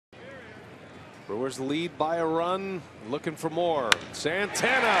Brewers lead by a run, looking for more.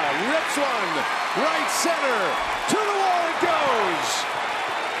 Santana rips one, right center, to the wall it goes.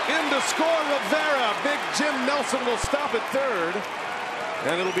 In to score Rivera. Big Jim Nelson will stop at third.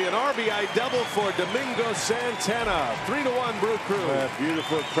 And it'll be an RBI double for Domingo Santana. 3-1 Brew Crew.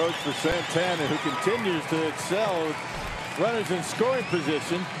 Beautiful approach for Santana, who continues to excel with runners in scoring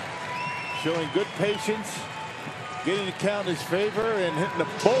position, showing good patience, getting the count in his favor, and hitting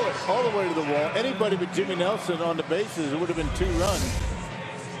a bullet all the way to the wall. Anybody but Jimmy Nelson on the bases, it would have been 2 runs.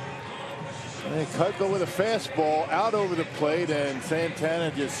 And Keuchel with a fastball out over the plate, and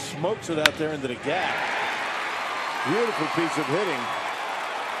Santana just smokes it out there into the gap. Beautiful piece of hitting.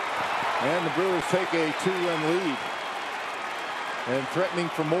 And the Brewers take a 2-run lead. And threatening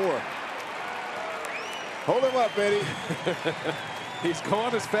for more. Hold him up, Eddie. He's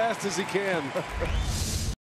going as fast as he can.